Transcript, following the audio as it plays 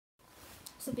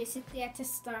So basically, I had to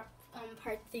stop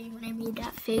part 3 when I made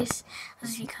that face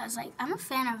was because like I'm a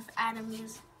fan of Adam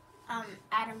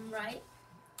Wright,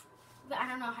 but I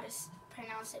don't know how to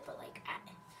pronounce it. But like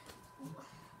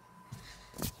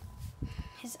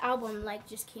his album like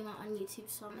just came out on YouTube,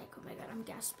 so I'm like, oh my god, I'm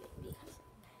gasping because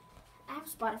I have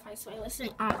Spotify, so I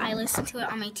listen to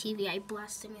it on my TV. I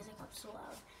blast the music up so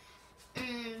loud.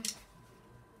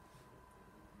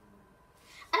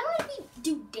 I don't really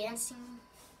do dancing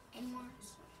anymore.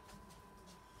 So.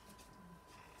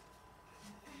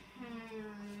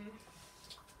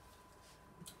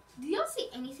 Do y'all see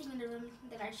anything in the room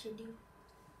that I should do?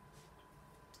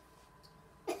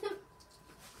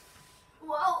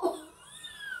 Whoa!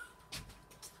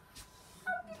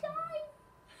 I'm gonna die.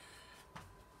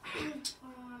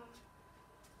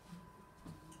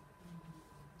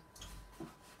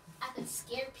 I could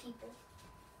scare people.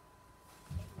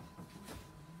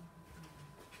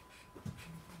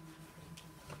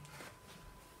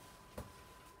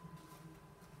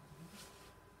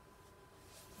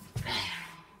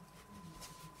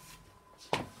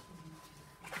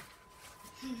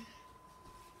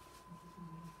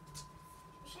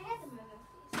 Should I have the memo,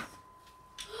 please?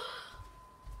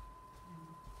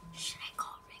 Should I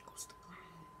call Wrinkles the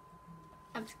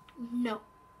Clown? No,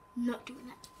 not doing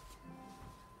that.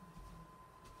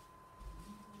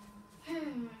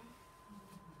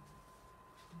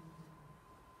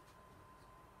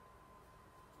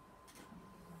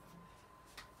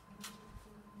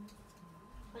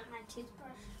 With my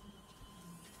toothbrush.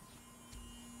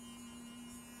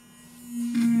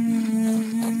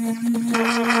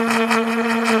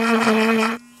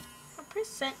 What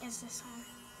percent is this on?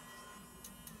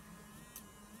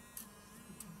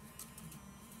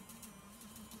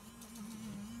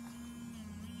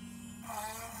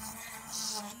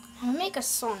 I'll make a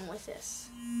song with this.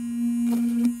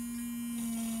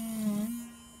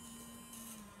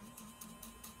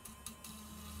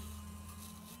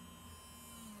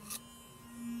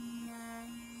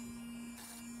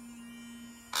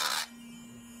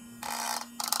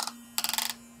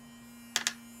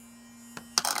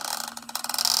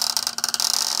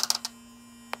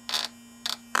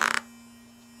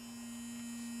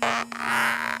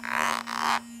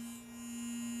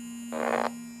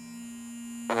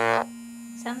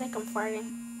 Sounds like I'm farting.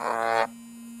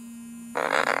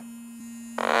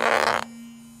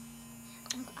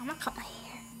 I'm gonna cut my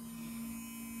hair.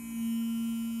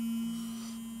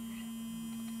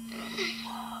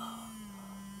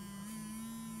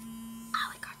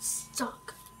 Oh, it got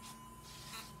stuck.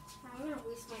 I'm gonna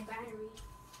waste my battery.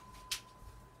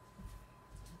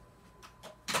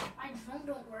 My phone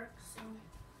don't work, so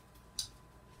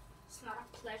it's not a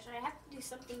pleasure. I have to do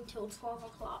something till 12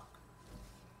 o'clock.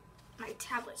 My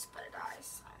tablet's better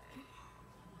dies.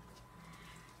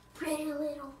 Pretty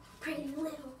little things,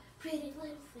 pretty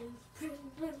little things, pretty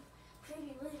little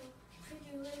things,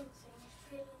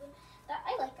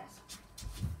 I like that song.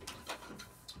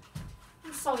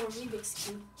 This song a Rubik's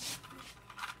Cube.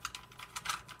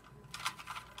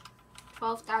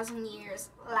 12,000 years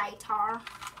later.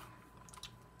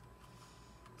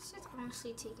 This is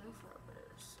honestly taking forever.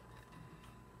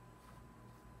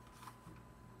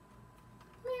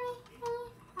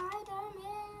 High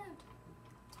demand.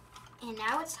 And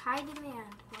now it's high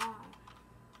demand. Wow.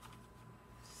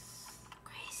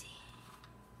 Crazy.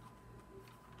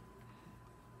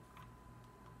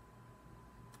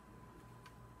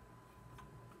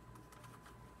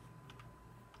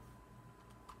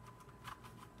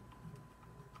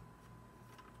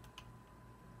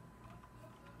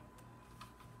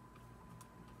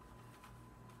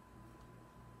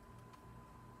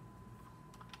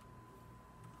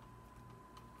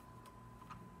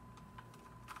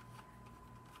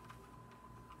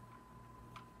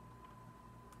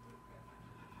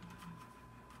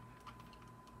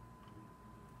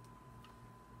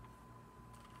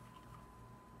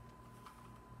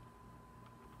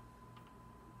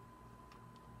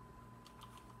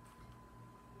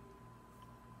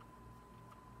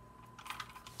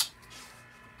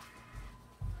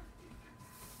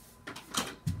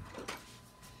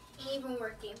 Ain't even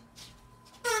working.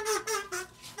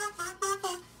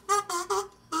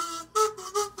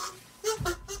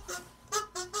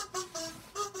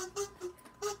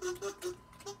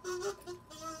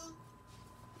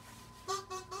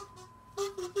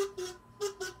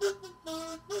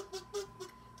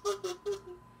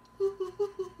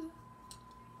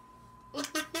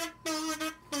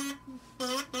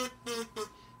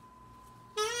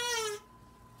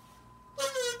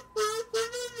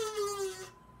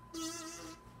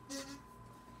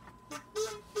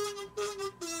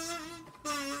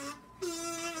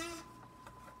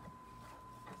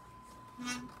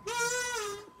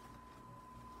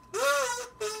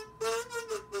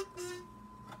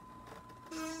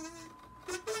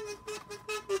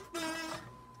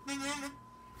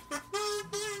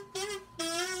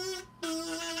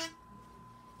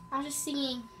 was just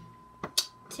singing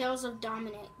Tales of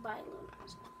Dominic by Lil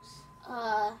Nas X.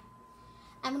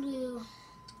 I'm gonna do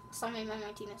a song by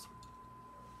Martinez.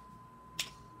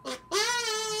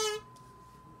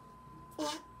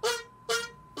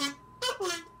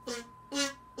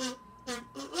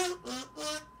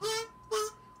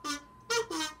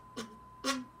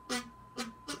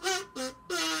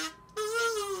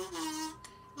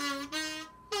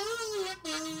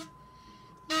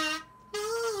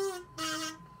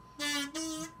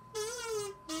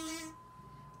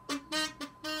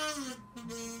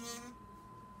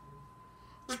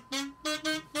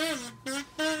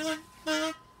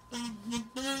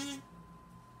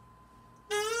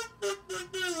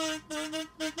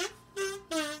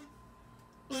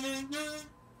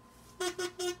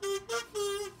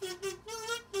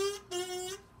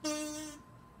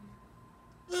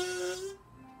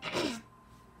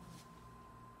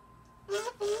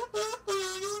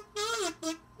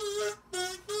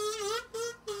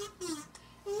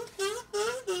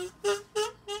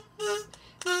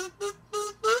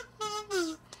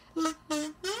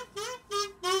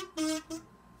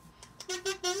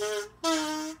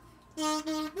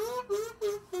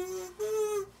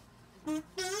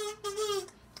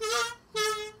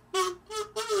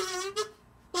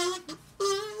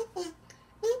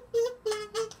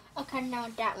 Okay, know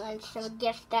that one, so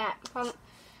guess that.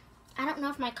 I don't know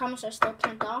if my comments are still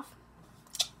turned off.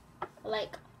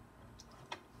 Like,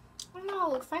 I don't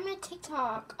know, find my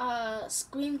TikTok,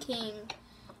 Scream King,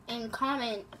 and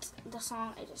comment the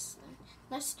song I just sang.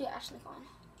 Let's do Ashley Glenn.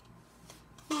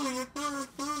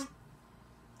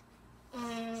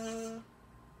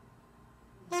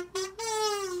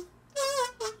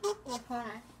 Hold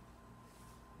on.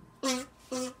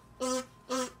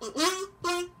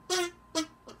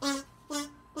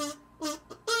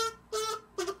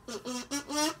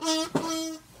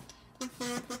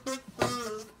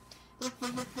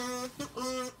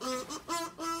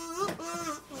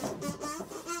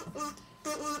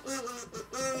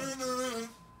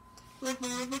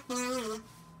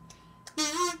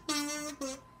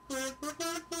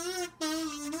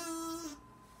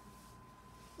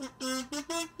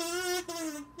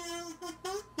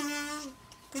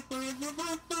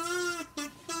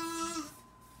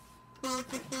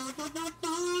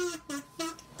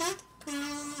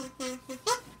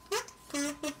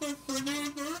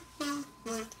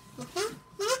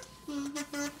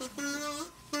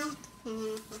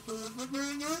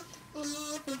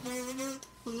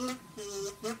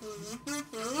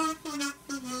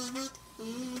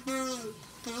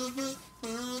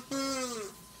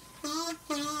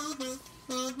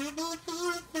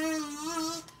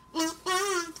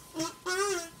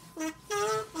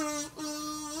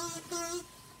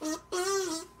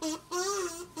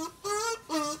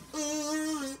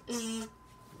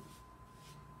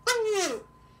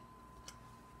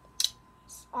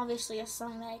 Obviously a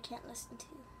song that I can't listen to.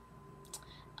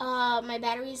 My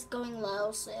battery's going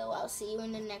low, so I'll see you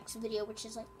in the next video, which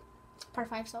is like part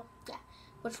 5, so yeah,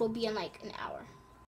 which will be in like an hour.